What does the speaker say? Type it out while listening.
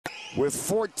with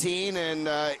 14,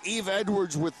 and Eve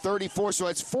Edwards with 34. So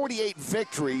that's 48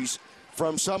 victories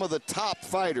from some of the top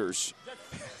fighters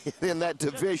in that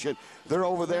division. They're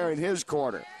over there in his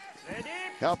corner,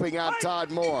 helping out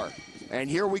Todd Moore. And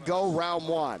here we go, round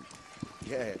one.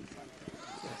 Yeah.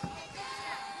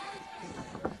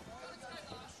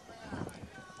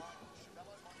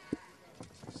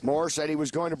 Moore said he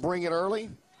was going to bring it early.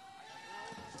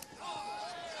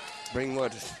 Bring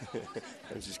what?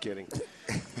 I'm just kidding.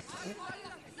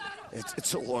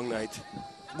 It's a long night.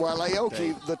 Well,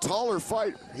 Aoki, the taller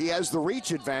fighter, he has the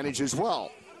reach advantage as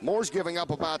well. Moore's giving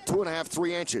up about 2.5,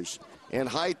 3 inches in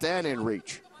height and in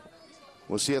reach.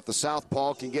 We'll see if the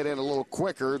southpaw can get in a little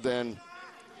quicker than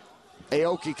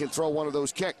Aoki can throw one of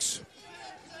those kicks.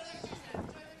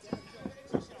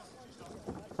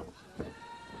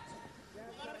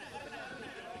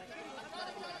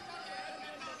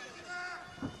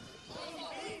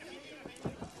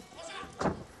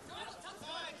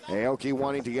 Aoki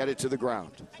wanting to get it to the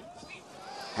ground.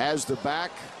 Has the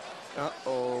back.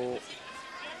 Uh-oh.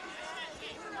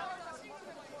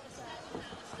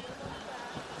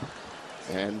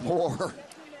 And Moore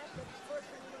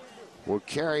will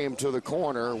carry him to the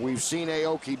corner. We've seen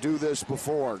Aoki do this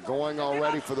before. Going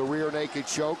already for the rear naked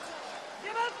choke.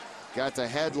 Got the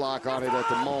headlock on it at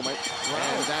the moment.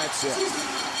 And that's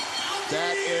it.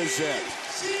 That is it.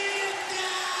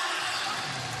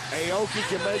 Aoki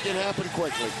can make it happen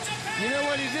quickly. You know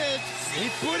what he did?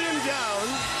 He put him down,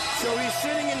 so he's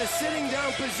sitting in a sitting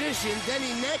down position, then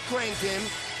he neck cranked him,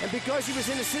 and because he was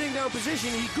in a sitting down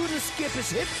position, he couldn't skip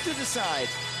his hips to the side.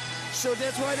 So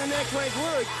that's why the neck crank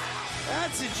worked.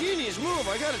 That's a genius move,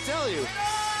 I gotta tell you.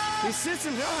 He sits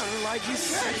him down like he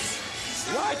said.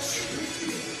 Watch.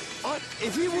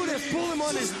 If he would have pulled him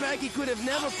on his back, he could have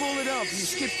never pulled it off.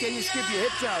 Can you skip your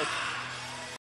hips out?